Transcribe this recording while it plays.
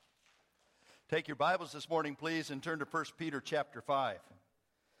Take your Bibles this morning, please, and turn to 1 Peter chapter 5.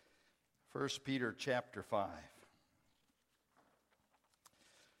 1 Peter chapter 5.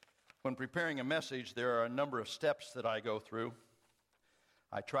 When preparing a message, there are a number of steps that I go through.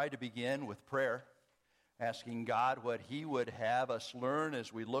 I try to begin with prayer, asking God what He would have us learn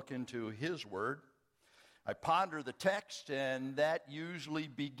as we look into His Word. I ponder the text, and that usually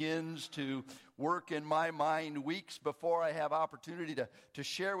begins to work in my mind weeks before I have opportunity to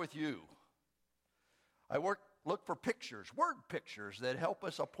share with you. I look for pictures, word pictures that help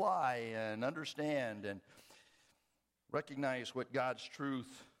us apply and understand and recognize what God's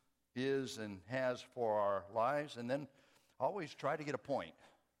truth is and has for our lives, and then always try to get a point.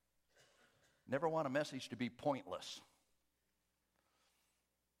 Never want a message to be pointless.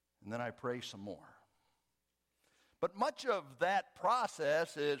 And then I pray some more. But much of that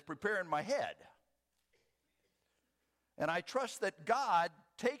process is preparing my head. And I trust that God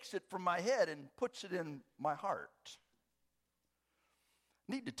takes it from my head and puts it in my heart.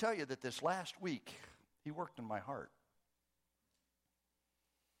 I need to tell you that this last week, He worked in my heart.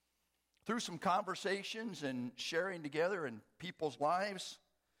 Through some conversations and sharing together in people's lives,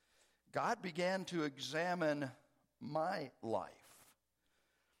 God began to examine my life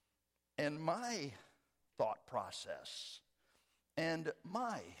and my thought process and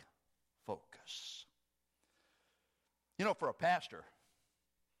my focus. You know, for a pastor,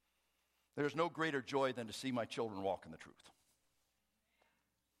 there's no greater joy than to see my children walk in the truth.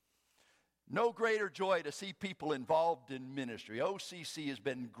 No greater joy to see people involved in ministry. OCC has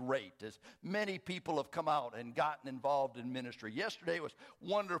been great as many people have come out and gotten involved in ministry. Yesterday was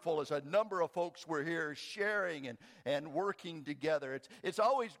wonderful as a number of folks were here sharing and working together. It's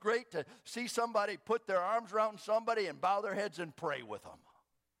always great to see somebody put their arms around somebody and bow their heads and pray with them.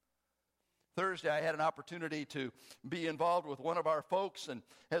 Thursday, I had an opportunity to be involved with one of our folks, and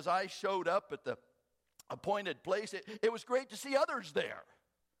as I showed up at the appointed place, it was great to see others there.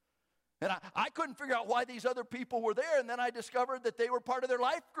 And I couldn't figure out why these other people were there, and then I discovered that they were part of their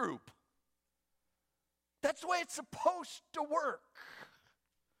life group. That's the way it's supposed to work.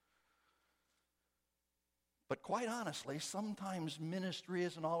 But quite honestly, sometimes ministry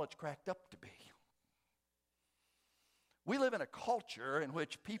isn't all it's cracked up to be. We live in a culture in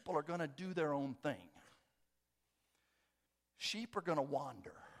which people are going to do their own thing. Sheep are going to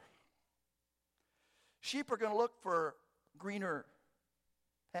wander. Sheep are going to look for greener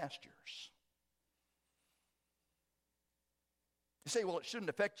pastures. You say, well, it shouldn't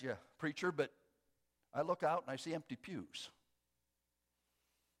affect you, preacher, but I look out and I see empty pews.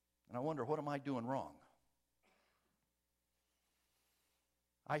 And I wonder, what am I doing wrong?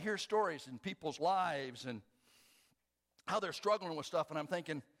 I hear stories in people's lives and how they're struggling with stuff, and I'm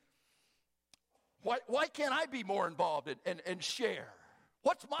thinking, why can't I be more involved and share?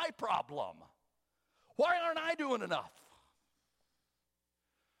 What's my problem? Why aren't I doing enough?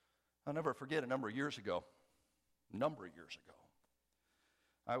 I'll never forget a number of years ago,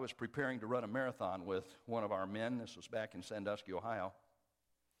 I was preparing to run a marathon with one of our men. This was back in Sandusky, Ohio.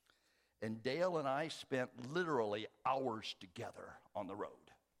 And Dale and I spent literally hours together on the road.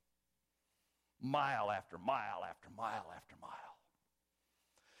 Mile after mile after mile after mile.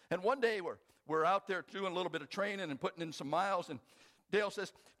 And one day we're out there doing a little bit of training and putting in some miles, and Dale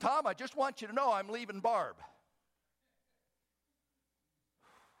says, Tom, I just want you to know I'm leaving Barb.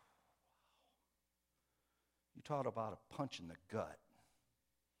 You talk about a punch in the gut.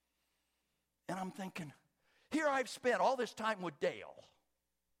 And I'm thinking, here I've spent all this time with Dale,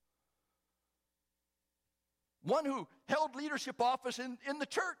 one who held leadership office in the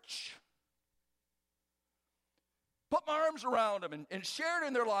church. Put my arms around them and shared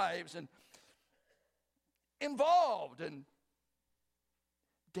in their lives and involved. And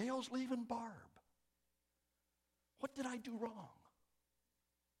Dale's leaving Barb. What did I do wrong?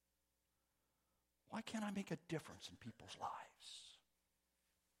 Why can't I make a difference in people's lives?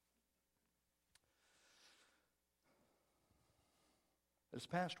 This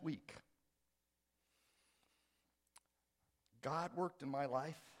past week, God worked in my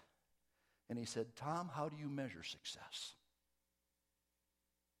life, and He said, Tom, how do you measure success?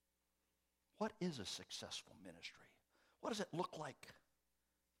 What is a successful ministry? What does it look like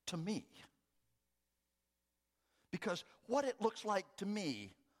to me? Because what it looks like to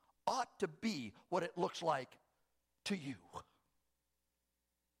me ought to be what it looks like to you.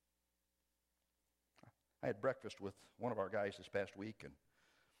 I had breakfast with one of our guys this past week, and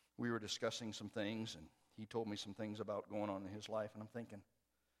we were discussing some things, and he told me some things about going on in his life, and I'm thinking,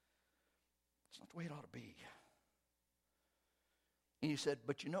 it's not the way it ought to be. And he said,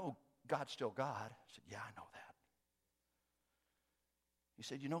 but you know, God's still God. I said, yeah, I know that. He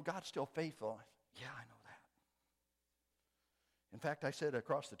said, God's still faithful. Yeah, I know that. In fact, I said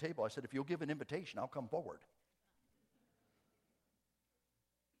across the table, I said, if you'll give an invitation, I'll come forward.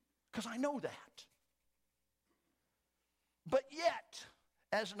 Because I know that. But yet,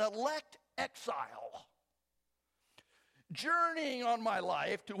 as an elect exile, journeying on my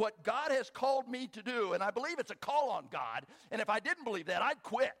life to what God has called me to do, and I believe it's a call on God, and if I didn't believe that, I'd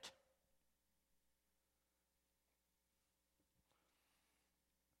quit.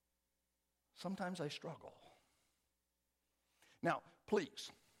 Sometimes I struggle. Now, please,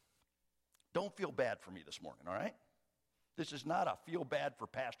 don't feel bad for me this morning, all right? This is not a feel bad for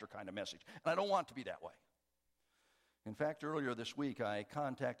pastor kind of message, and I don't want it to be that way. In fact, earlier this week, I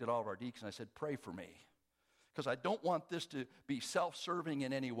contacted all of our deacons, and I said, pray for me, because I don't want this to be self-serving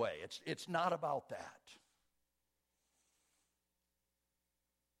in any way. It's not about that.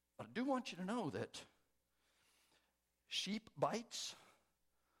 But I do want you to know that sheep bites,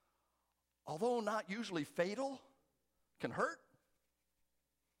 although not usually fatal, can hurt.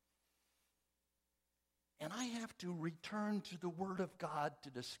 And I have to return to the Word of God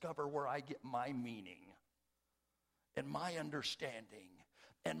to discover where I get my meaning and my understanding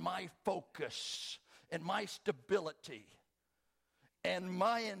and my focus and my stability and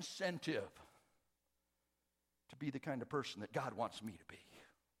my incentive to be the kind of person that God wants me to be.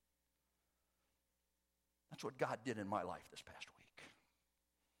 That's what God did in my life this past week.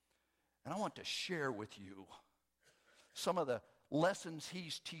 And I want to share with you some of the lessons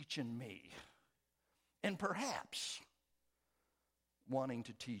He's teaching me, and perhaps wanting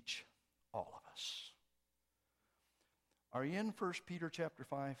to teach all of us. Are you in 1 Peter chapter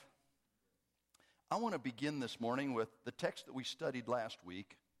 5? I want to begin this morning with the text that we studied last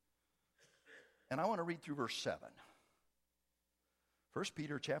week, and I want to read through verse 7. 1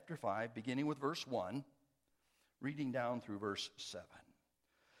 Peter chapter 5, beginning with verse 1, reading down through verse 7.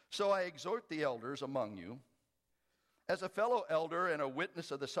 So I exhort the elders among you, as a fellow elder and a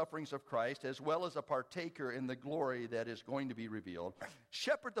witness of the sufferings of Christ, as well as a partaker in the glory that is going to be revealed,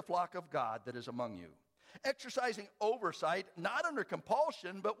 shepherd the flock of God that is among you, exercising oversight, not under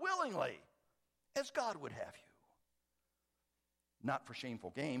compulsion, but willingly, as God would have you. Not for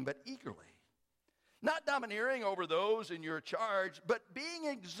shameful gain, but eagerly. Not domineering over those in your charge, but being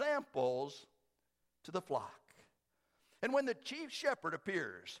examples to the flock. And when the chief shepherd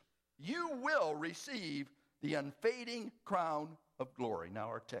appears, you will receive the unfading crown of glory. Now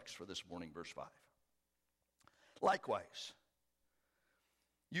our text for this morning, verse 5. Likewise,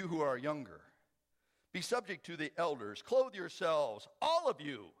 you who are younger, be subject to the elders. Clothe yourselves, all of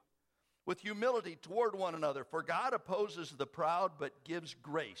you, with humility toward one another. For God opposes the proud, but gives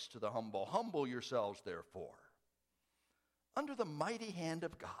grace to the humble. Humble yourselves, therefore, under the mighty hand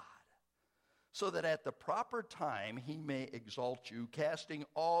of God, so that at the proper time He may exalt you, casting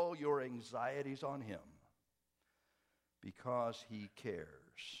all your anxieties on Him, because He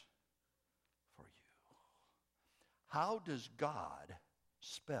cares for you. How does God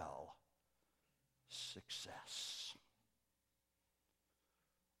spell success?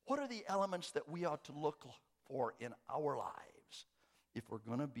 What are the elements that we ought to look for in our lives if we're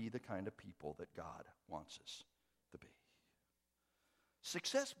going to be the kind of people that God wants us to be?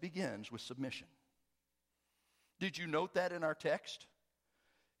 Success begins with submission. Did you note that in our text?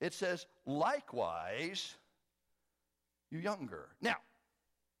 It says, likewise, you younger. Now,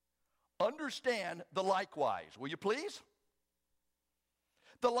 understand the likewise, will you please?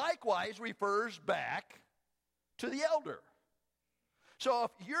 The likewise refers back to the elder. So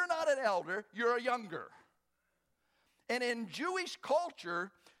if you're not an elder, you're a younger. And in Jewish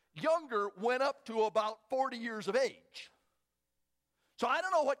culture, younger went up to about 40 years of age. So I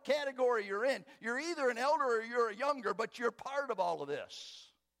don't know what category you're in. You're either an elder or you're a younger, but you're part of all of this.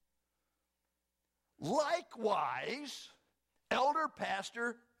 Likewise, elder,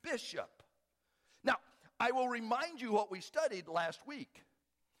 pastor, bishop. Now, I will remind you what we studied last week.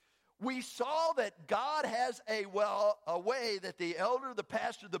 We saw that God has a way that the elder, the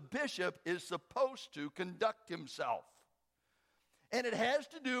pastor, the bishop is supposed to conduct himself. And it has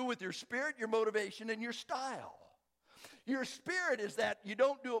to do with your spirit, your motivation, and your style. Your spirit is that you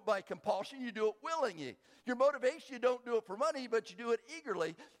don't do it by compulsion, you do it willingly. Your motivation, you don't do it for money, but you do it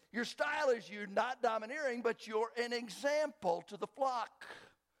eagerly. Your style is you're not domineering, but you're an example to the flock.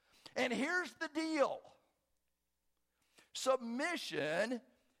 And here's the deal. Submission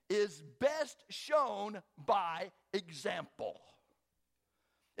is best shown by example.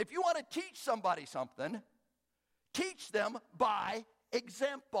 If you want to teach somebody something, teach them by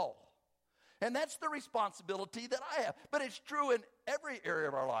example. And that's the responsibility that I have. But it's true in every area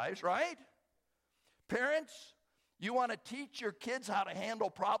of our lives, right? Parents, You want to teach your kids how to handle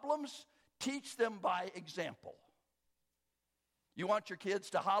problems? Teach them by example. You want your kids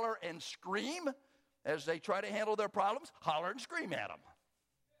to holler and scream as they try to handle their problems? Holler and scream at them.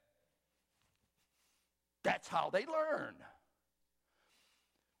 That's how they learn.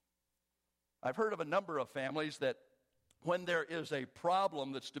 I've heard of a number of families that when there is a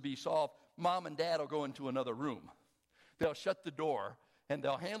problem that's to be solved, mom and dad will go into another room. They'll shut the door and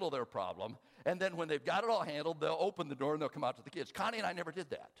they'll handle their problem. And then when they've got it all handled, they'll open the door and they'll come out to the kids. Connie and I never did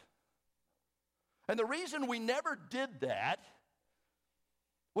that. And the reason we never did that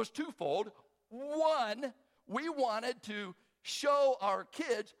was twofold. One, we wanted to show our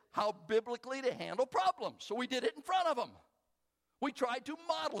kids how biblically to handle problems. So we did it in front of them. We tried to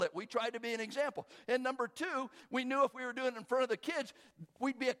model it. We tried to be an example. And number two, we knew if we were doing it in front of the kids,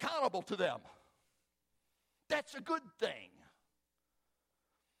 we'd be accountable to them. That's a good thing.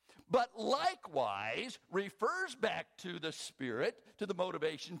 But likewise refers back to the spirit, to the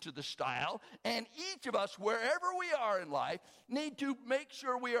motivation, to the style. And each of us, wherever we are in life, need to make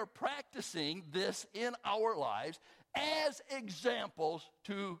sure we are practicing this in our lives as examples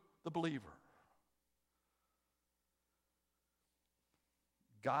to the believer.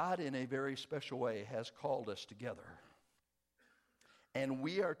 God, in a very special way, has called us together. And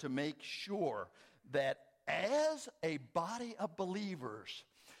we are to make sure that as a body of believers,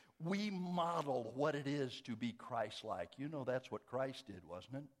 we model what it is to be Christ-like. You know that's what Christ did,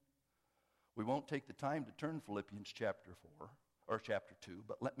 wasn't it? We won't take the time to turn Philippians chapter 4 or chapter 2,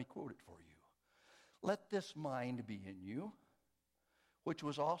 but let me quote it for you. Let this mind be in you, which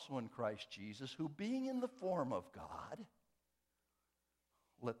was also in Christ Jesus, who being in the form of God,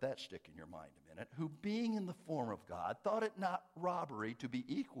 let that stick in your mind a minute, who being in the form of God, thought it not robbery to be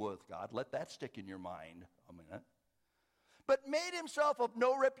equal with God, let that stick in your mind a minute, but made himself of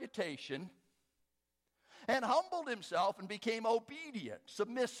no reputation, and humbled himself and became obedient,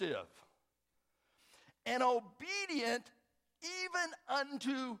 submissive, and obedient even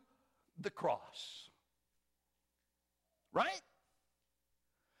unto the cross. Right?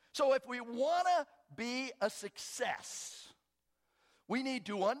 So if we want to be a success, we need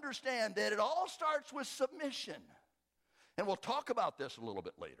to understand that it all starts with submission. And we'll talk about this a little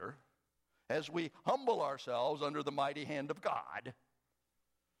bit later as we humble ourselves under the mighty hand of God.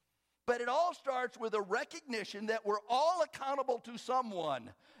 But it all starts with a recognition that we're all accountable to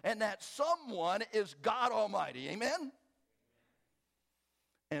someone, and that someone is God Almighty. Amen?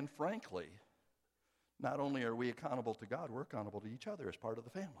 And frankly, not only are we accountable to God, we're accountable to each other as part of the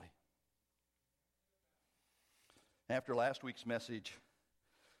family. After last week's message,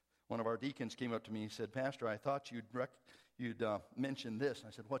 one of our deacons came up to me and said, Pastor, I thought you'd mention this. And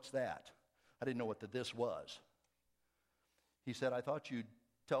I said, what's that? I didn't know what the this was. He said, I thought you'd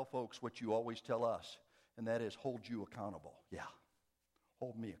tell folks what you always tell us, and that is hold you accountable. Yeah,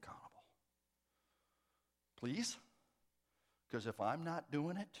 hold me accountable. Please? Because if I'm not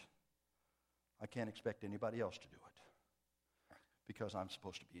doing it, I can't expect anybody else to do it. Because I'm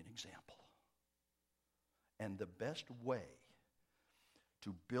supposed to be an example. And the best way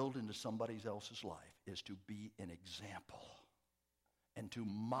to build into somebody else's life is to be an example and to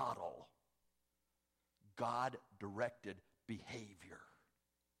model God-directed behavior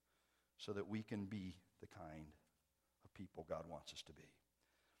so that we can be the kind of people God wants us to be.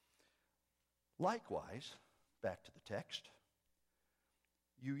 Likewise, back to the text,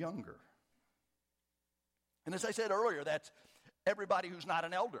 you younger. And as I said earlier, that's everybody who's not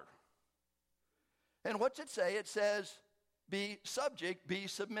an elder. And what's it say? It says, be subject, be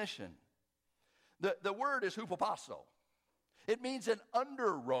submission. The word is hupopasso. It means an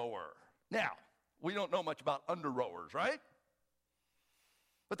under-rower. Now, we don't know much about under-rowers, right?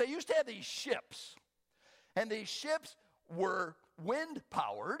 But they used to have these ships. And these ships were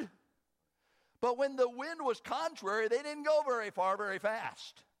wind-powered. But when the wind was contrary, they didn't go very far, very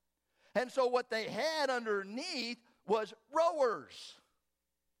fast. And so what they had underneath was rowers.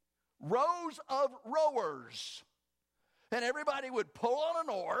 Rows of rowers. And everybody would pull on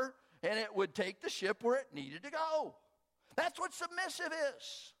an oar, and it would take the ship where it needed to go. That's what submissive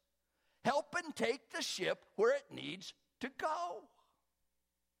is. Helping take the ship where it needs to go.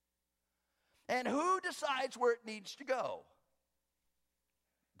 And who decides where it needs to go?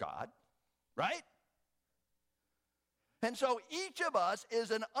 God, right? And so each of us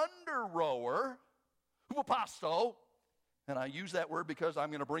is an under-rower, hupopasso, and I use that word because I'm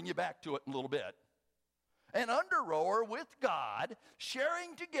going to bring you back to it in a little bit. An under-rower with God,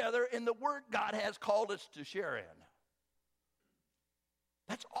 sharing together in the work God has called us to share in.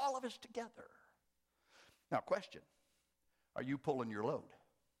 That's all of us together. Now, question. Are you pulling your load?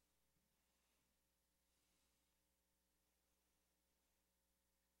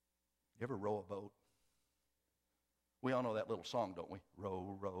 You ever row a boat? We all know that little song, don't we?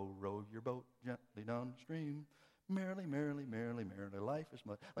 Row, row, row your boat gently down the stream. Merrily, merrily, merrily, merrily, life is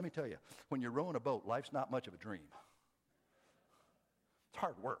much. Let me tell you, when you're rowing a boat, life's not much of a dream. It's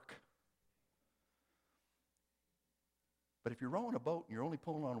hard work. But if you're rowing a boat and you're only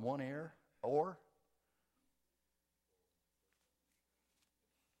pulling on one oar,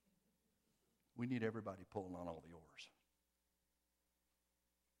 we need everybody pulling on all the oars.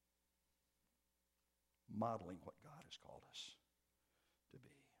 Modeling what God has called us to be.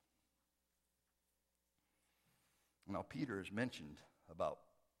 Now, Peter has mentioned about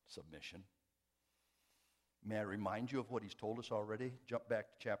submission. May I remind you of what he's told us already? Jump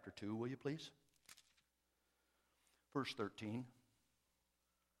back to chapter 2, will you please? Verse 13.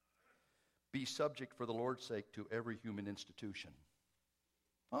 Be subject for the Lord's sake to every human institution.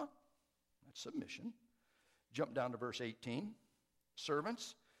 Huh? That's submission. Jump down to verse 18.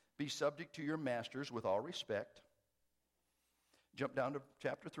 Servants, be subject to your masters with all respect. Jump down to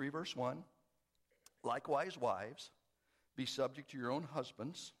chapter 3, verse 1. Likewise, wives, be subject to your own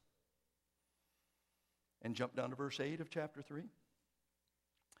husbands. And jump down to verse 8 of chapter 3.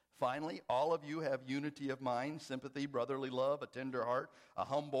 Finally, all of you have unity of mind, sympathy, brotherly love, a tender heart, a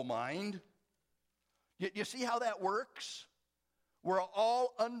humble mind. You see how that works? We're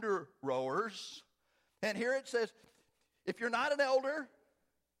all under rowers. And here it says, if you're not an elder,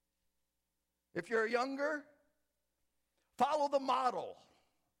 if you're younger, follow the model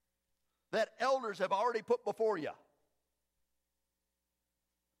that elders have already put before you.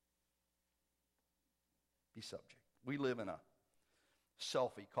 Be subject. We live in a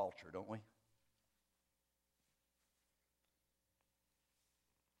selfie culture, don't we?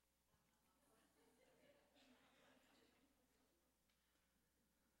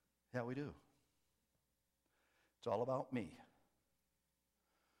 Yeah, we do. It's all about me.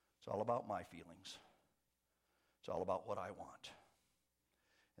 It's all about my feelings. It's all about what I want.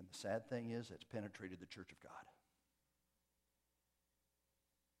 And the sad thing is, it's penetrated the church of God.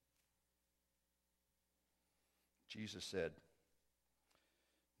 Jesus said,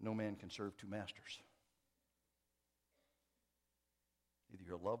 no man can serve two masters. Either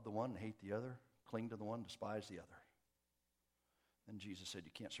you'll love the one and hate the other, cling to the one, despise the other. And Jesus said,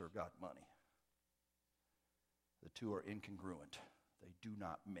 you can't serve God and money. The two are incongruent. They do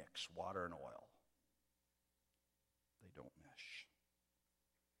not mix, water and oil. They don't mesh.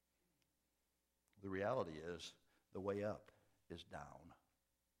 The reality is, the way up is down.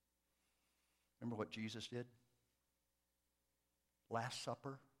 Remember what Jesus did? Last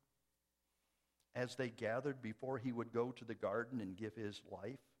Supper, as they gathered before he would go to the garden and give his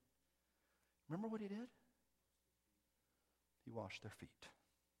life, remember what he did? He washed their feet.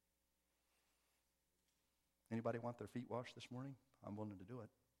 Anybody want their feet washed this morning? I'm willing to do it.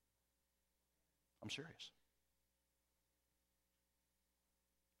 I'm serious.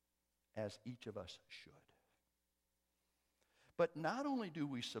 As each of us should. But not only do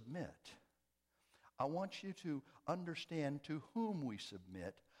we submit, I want you to understand to whom we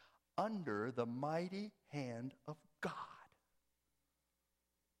submit under the mighty hand of God.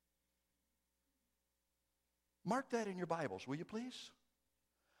 Mark that in your Bibles, will you please?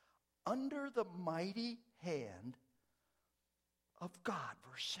 Under the mighty hand of God,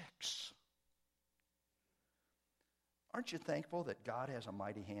 verse 6. Aren't you thankful that God has a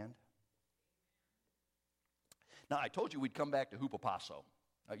mighty hand? Now, I told you we'd come back to hupopasso.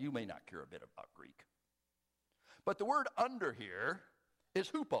 Now, you may not care a bit about Greek. But the word under here is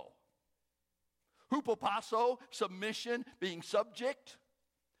hupo. Hupopasso, submission, being subject.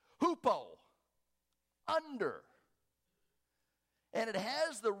 Hupo, under. And it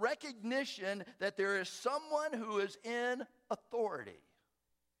has the recognition that there is someone who is in authority.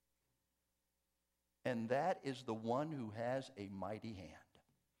 And that is the one who has a mighty hand.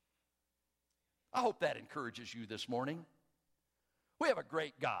 I hope that encourages you this morning. We have a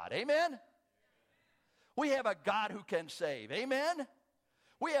great God. Amen? We have a God who can save. Amen?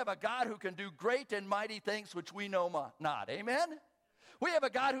 We have a God who can do great and mighty things which we know not. Amen? We have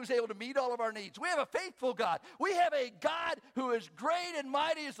a God who's able to meet all of our needs. We have a faithful God. We have a God who is great and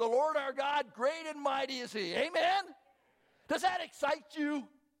mighty is the Lord our God. Great and mighty is He. Amen? Does that excite you?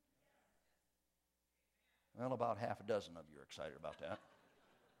 Well, about half a dozen of you are excited about that.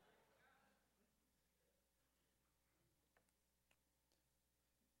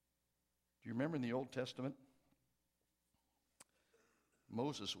 Do you remember in the Old Testament,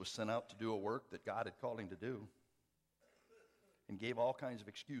 Moses was sent out to do a work that God had called him to do and gave all kinds of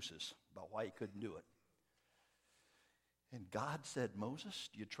excuses about why he couldn't do it. And God said, Moses,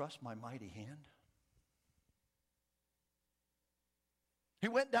 do you trust my mighty hand? He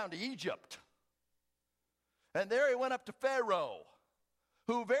went down to Egypt. And there he went up to Pharaoh,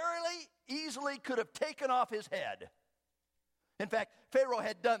 who very easily could have taken off his head. In fact, Pharaoh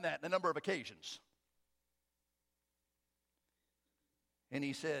had done that on a number of occasions. And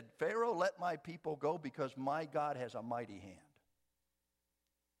he said, Pharaoh, let my people go because my God has a mighty hand.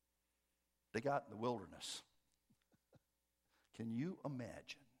 They got in the wilderness. Can you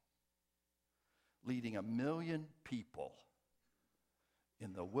imagine leading 1 million people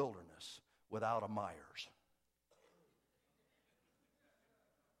in the wilderness without a Myers?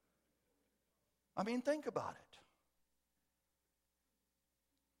 I mean, think about it.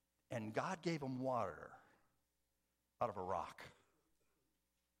 And God gave them water out of a rock.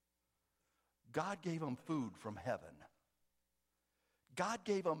 God gave them food from heaven. God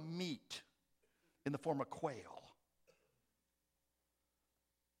gave them meat in the form of quail.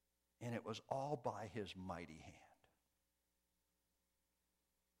 And it was all by his mighty hand.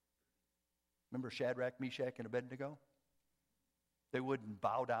 Remember Shadrach, Meshach, and Abednego? They wouldn't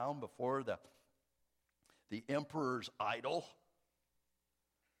bow down before the emperor's idol.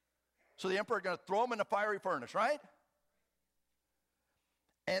 So the emperor is going to throw them in a fiery furnace, right?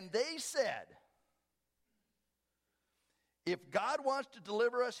 And they said, if God wants to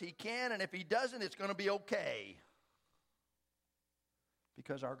deliver us, he can, and if he doesn't, it's going to be okay.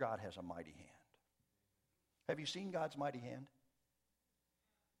 Because our God has a mighty hand. Have you seen God's mighty hand?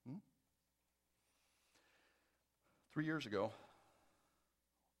 3 years ago,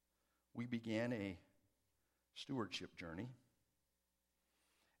 we began a stewardship journey,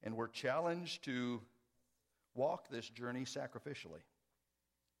 and we're challenged to walk this journey sacrificially.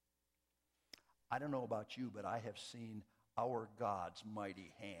 I don't know about you, but I have seen our God's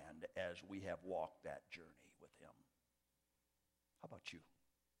mighty hand as we have walked that journey with him. How about you?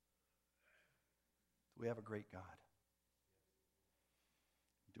 Do we have a great God?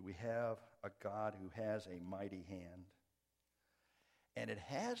 Do we have a God who has a mighty hand? And it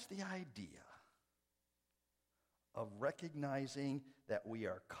has the idea of recognizing that we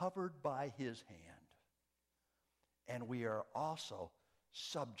are covered by his hand, and we are also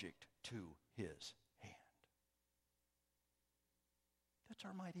subject to his hand. That's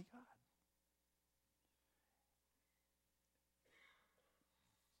our mighty God.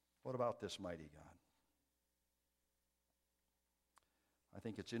 What about this mighty God? I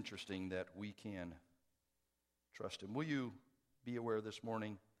think it's interesting that we can trust him. Will you be aware this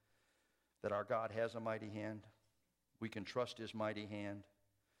morning that our God has a mighty hand? We can trust his mighty hand.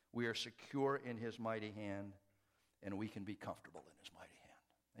 We are secure in his mighty hand, and we can be comfortable in his mighty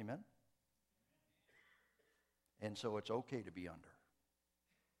hand. Amen? And so it's okay to be under.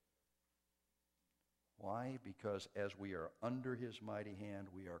 Why? Because as we are under his mighty hand,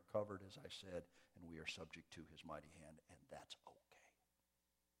 we are covered, as I said, and we are subject to his mighty hand, and that's okay.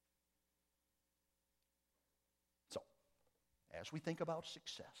 So, as we think about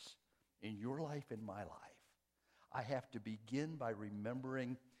success in your life and my life, I have to begin by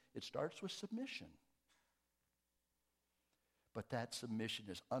remembering it starts with submission. But that submission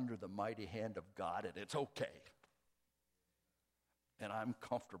is under the mighty hand of God, and it's okay. And I'm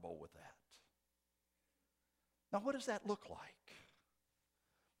comfortable with that. Now, what does that look like?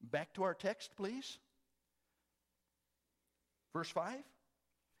 Back to our text, please. Verse 5.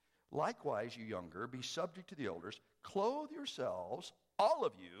 Likewise, you younger, be subject to the elders. Clothe yourselves, all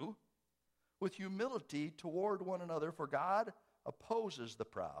of you, with humility toward one another, for God opposes the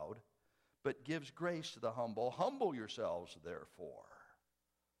proud, but gives grace to the humble. Humble yourselves, therefore.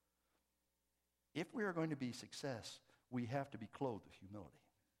 If we are going to be success, we have to be clothed with humility.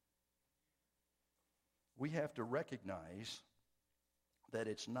 We have to recognize that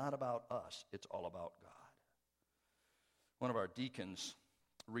it's not about us, it's all about God. One of our deacons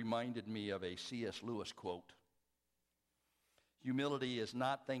reminded me of a C.S. Lewis quote. Humility is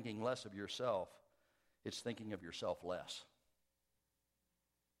not thinking less of yourself, it's thinking of yourself less.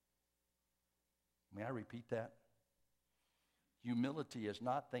 May I repeat that? Humility is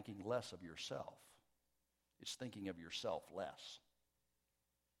not thinking less of yourself, it's thinking of yourself less.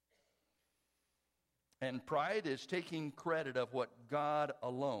 And pride is taking credit of what God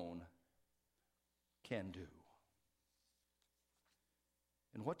alone can do.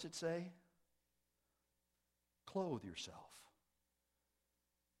 And what's it say? Clothe yourself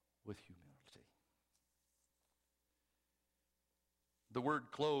with humility. The word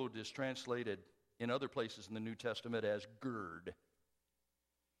clothed is translated in other places in the New Testament as gird.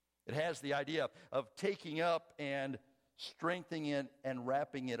 It has the idea of taking up and strengthening it and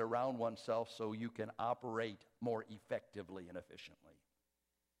wrapping it around oneself so you can operate more effectively and efficiently.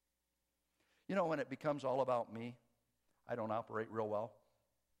 You know, when it becomes all about me, I don't operate real well.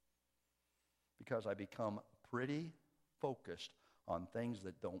 because I become pretty focused on things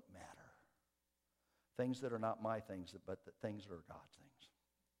that don't matter. Things that are not my things, but the things that are God's things.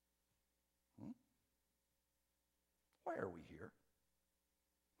 Why are we here?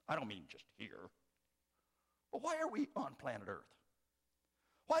 I don't mean just here. But why are we on planet Earth?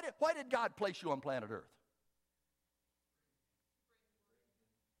 Why did God place you on planet Earth?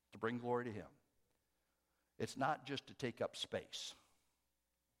 To bring glory to Him. It's not just to take up space.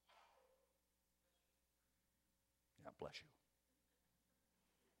 God bless you.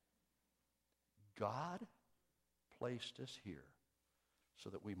 God placed us here so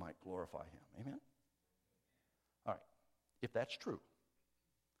that we might glorify Him. Amen? All right. If that's true,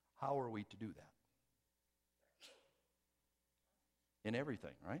 how are we to do that? In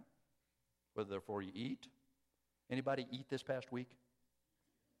everything, right? Whether therefore you eat. Anybody eat this past week?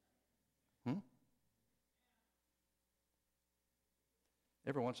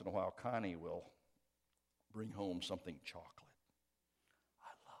 Every once in a while, Connie will bring home something chocolate.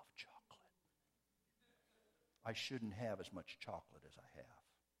 I love chocolate. I shouldn't have as much chocolate as I have.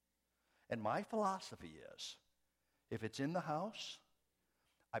 And my philosophy is, if it's in the house,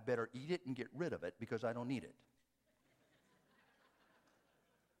 I better eat it and get rid of it because I don't need it.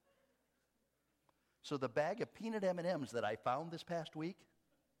 So the bag of peanut M&Ms that I found this past week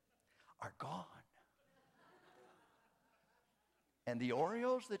are gone. And the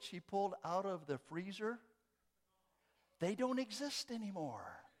Oreos that she pulled out of the freezer, they don't exist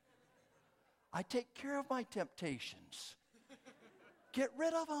anymore. I take care of my temptations. Get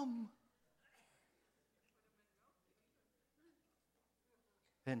rid of them.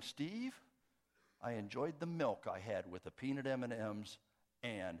 And Steve, I enjoyed the milk I had with the peanut M&Ms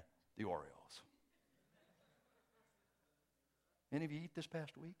and the Oreos. Any of you eat this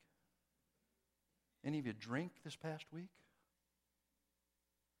past week? Any of you drink this past week?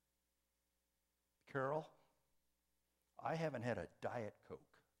 Carol, I haven't had a Diet Coke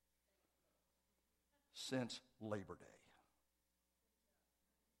since Labor Day.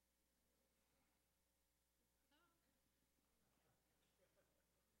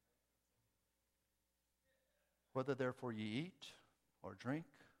 Whether therefore you eat or drink,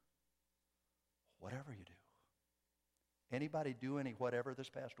 whatever you do. Anybody do any whatever this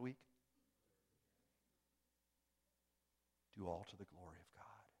past week? Do all to the glory of God.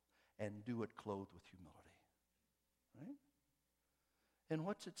 And do it clothed with humility. Right? And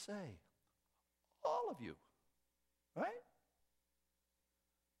what's it say? All of you. Right?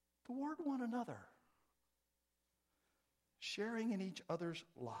 Toward one another. Sharing in each other's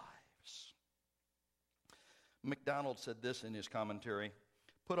lives. MacDonald said this in his commentary.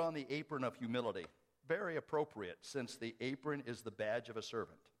 Put on the apron of humility. Very appropriate, since the apron is the badge of a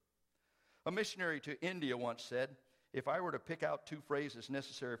servant. A missionary to India once said, if I were to pick out 2 phrases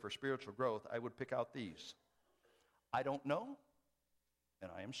necessary for spiritual growth, I would pick out these. I don't know,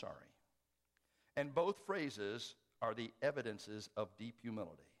 and I am sorry. And both phrases are the evidences of deep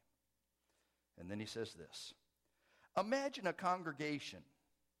humility. And then he says this. Imagine a congregation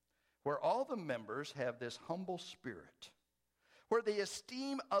where all the members have this humble spirit, where they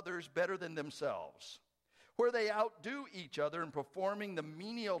esteem others better than themselves, where they outdo each other in performing the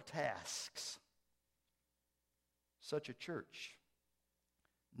menial tasks. Such a church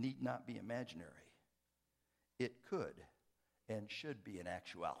need not be imaginary. It could and should be an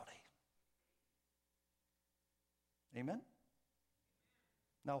actuality. Amen?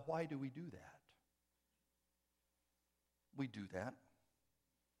 Now, why do we do that? We do that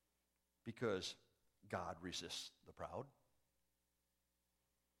because God resists the proud.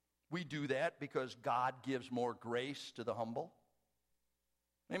 We do that because God gives more grace to the humble.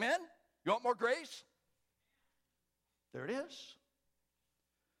 Amen? You want more grace? There it is.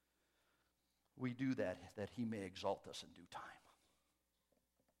 We do that he may exalt us in due time.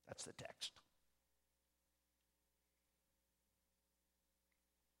 That's the text.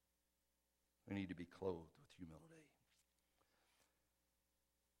 We need to be clothed with humility.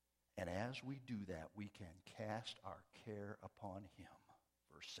 And as we do that, we can cast our care upon him.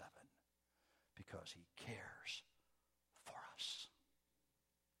 Verse 7. Because he cares for us.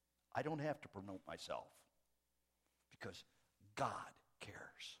 I don't have to promote myself. Because God cares.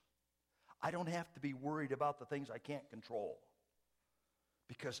 I don't have to be worried about the things I can't control.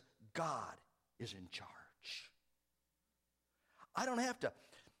 Because God is in charge. I don't have to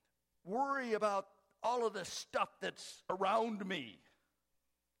worry about all of the stuff that's around me.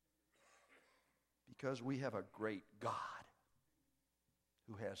 Because we have a great God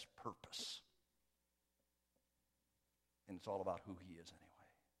who has purpose. And it's all about who he is anyway.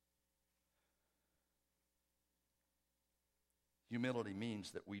 Humility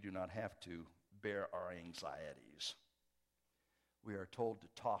means that we do not have to bear our anxieties. We are told to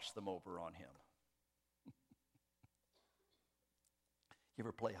toss them over on him. You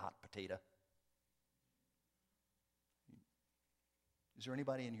ever play hot potato? Is there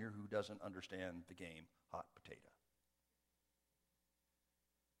anybody in here who doesn't understand the game hot potato?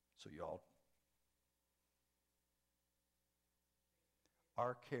 So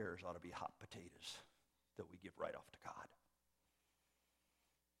our cares ought to be hot potatoes that we give right off to God.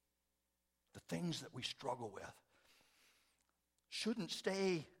 The things that we struggle with shouldn't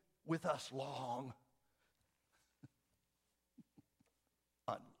stay with us long.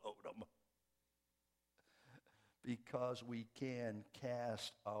 Unload them. Because we can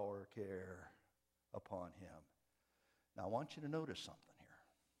cast our care upon him. Now I want you to notice something here.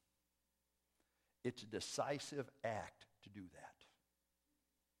 It's a decisive act to do that.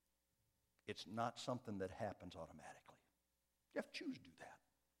 It's not something that happens automatically. You have to choose to do that.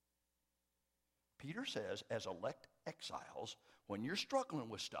 Peter says, as elect exiles, when you're struggling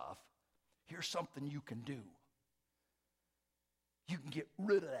with stuff, here's something you can do. You can get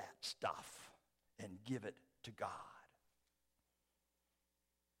rid of that stuff and give it to God.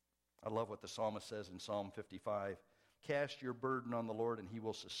 I love what the psalmist says in Psalm 55. Cast your burden on the Lord and he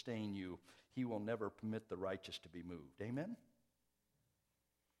will sustain you. He will never permit the righteous to be moved. Amen?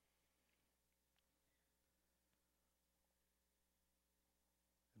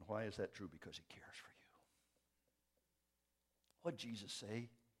 And why is that true? Because he cares for you. What did Jesus say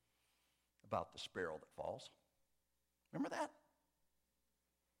about the sparrow that falls? Remember that?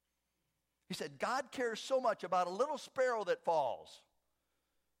 He said, God cares so much about a little sparrow that falls.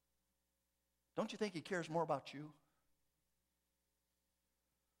 Don't you think he cares more about you?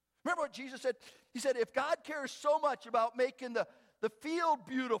 Remember what Jesus said? He said, if God cares so much about making the field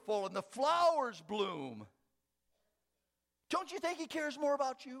beautiful and the flowers bloom, don't you think he cares more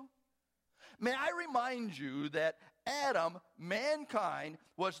about you? May I remind you that Adam, mankind,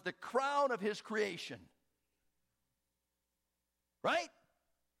 was the crown of his creation. Right?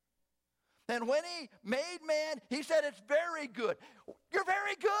 And when he made man, he said it's very good. You're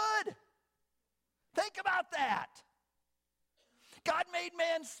very good. Think about that. God made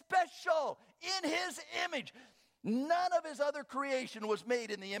man special in his image. None of his other creation was made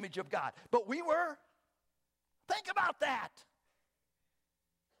in the image of God, but we were. Think about that.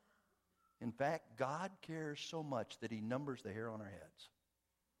 In fact, God cares so much that he numbers the hair on our heads.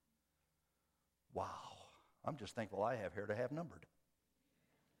 Wow. I'm just thankful I have hair to have numbered.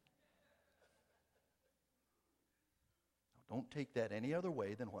 Now, don't take that any other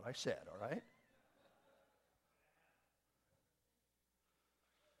way than what I said, all right?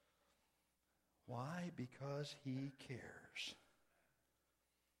 Why? Because he cares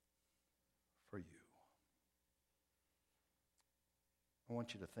for you. I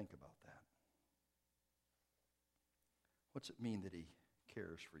want you to think about that. What's it mean that he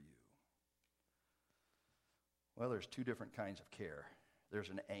cares for you? Well, there's two different kinds of care. There's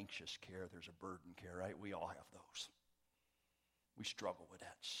an anxious care. There's a burden care, right? We all have those. We struggle with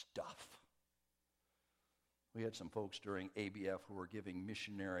that stuff. We had some folks during ABF who were giving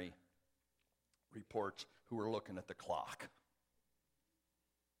missionary reports who were looking at the clock.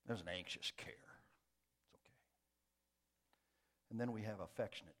 There's an anxious care. It's okay. And then we have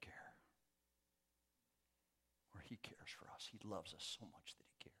affectionate care, where he cares for us. He loves us so much that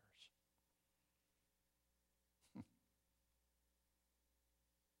he cares.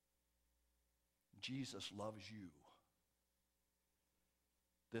 Jesus loves you.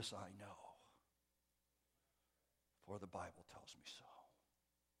 This I know, for the Bible tells me so.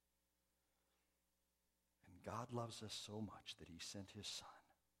 And God loves us so much that he sent his son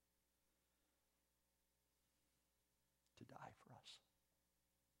to die for us.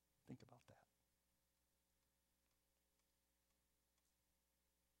 Think about that.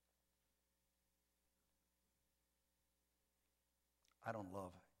 I don't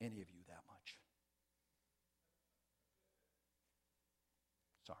love any of you that much.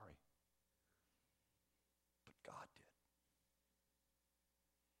 Sorry. But God did.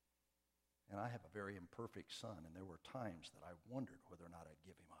 And I have a very imperfect son, and there were times that I wondered whether or not I'd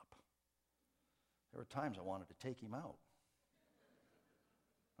give him up. There were times I wanted to take him out.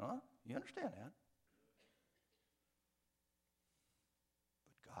 Huh? You understand that?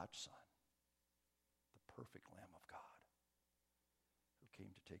 But God's son, the perfect Lamb of God, who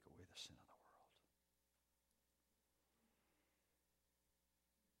came to take away the sin of the world.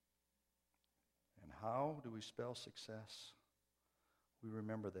 And how do we spell success? We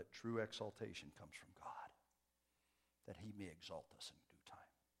remember that true exaltation comes from God, that he may exalt us in due time.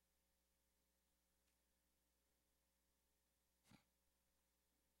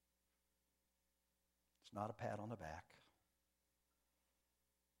 It's not a pat on the back.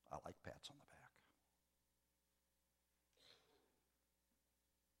 I like pats on the back.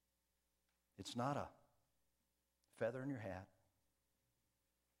 It's not a feather in your hat.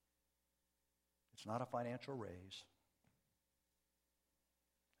 It's not a financial raise.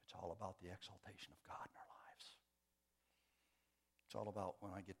 It's all about the exaltation of God in our lives. It's all about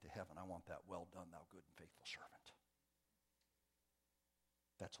when I get to heaven, I want that well done, thou good and faithful servant.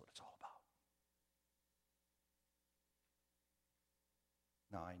 That's what it's all about.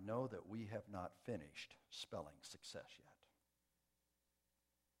 Now, I know that we have not finished spelling success yet.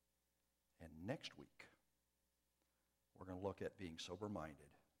 And next week, we're going to look at being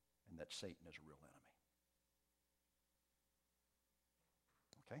sober-minded and that Satan is a real enemy.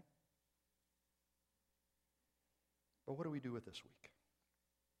 Okay? But what do we do with this week?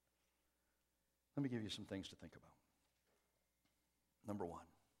 Let me give you some things to think about. Number one,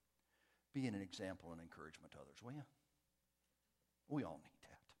 be an example and encouragement to others, will you? We all need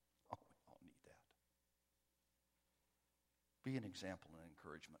that. Oh, we all need that. Be an example and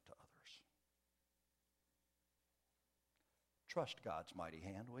encouragement to others. Trust God's mighty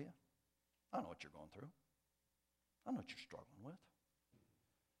hand, will you? I know what you're going through. I know what you're struggling with.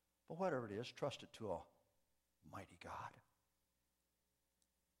 But whatever it is, trust it to a mighty God.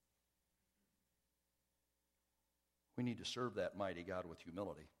 We need to serve that mighty God with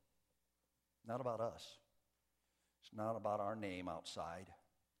humility. Not about us. It's not about our name outside.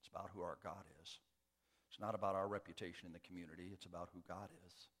 It's about who our God is. It's not about our reputation in the community. It's about who God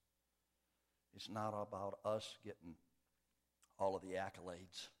is. It's not about us getting all of the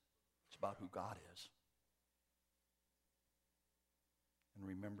accolades. It's about who God is. And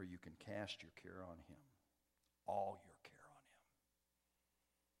remember, you can cast your care on him. All your care on him.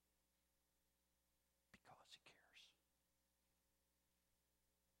 Because he cares.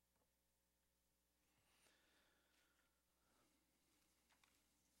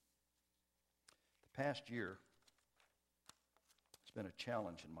 The past year has been a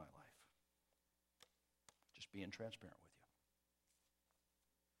challenge in my life. Just being transparent with you.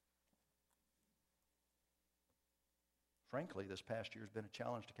 Frankly, this past year has been a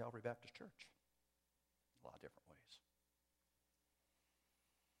challenge to Calvary Baptist Church. A lot of different ways.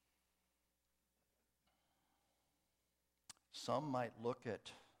 Some might look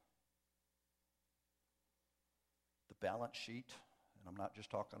at the balance sheet, and I'm not just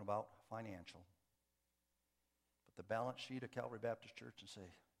talking about financial, but the balance sheet of Calvary Baptist Church and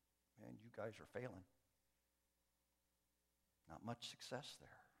say, man, you guys are failing. Not much success there.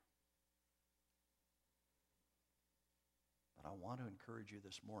 But I want to encourage you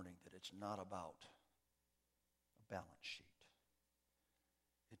this morning that it's not about a balance sheet.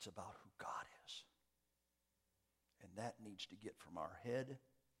 It's about who God is. And that needs to get from our head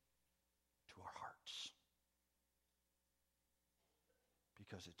to our hearts.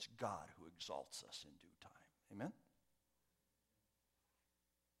 Because it's God who exalts us in due time. Amen?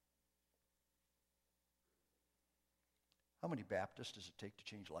 How many Baptists does it take to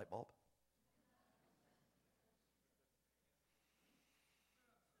change a light bulb?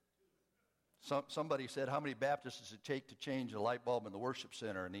 Somebody said, how many Baptists does it take to change a light bulb in the worship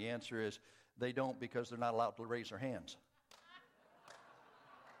center? And the answer is, they don't, because they're not allowed to raise their hands.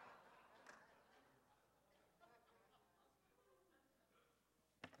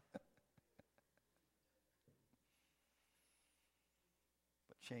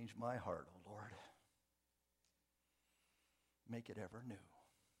 But change my heart, O Lord. Make it ever new.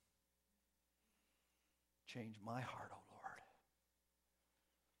 Change my heart, O Lord.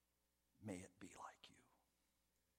 May it be like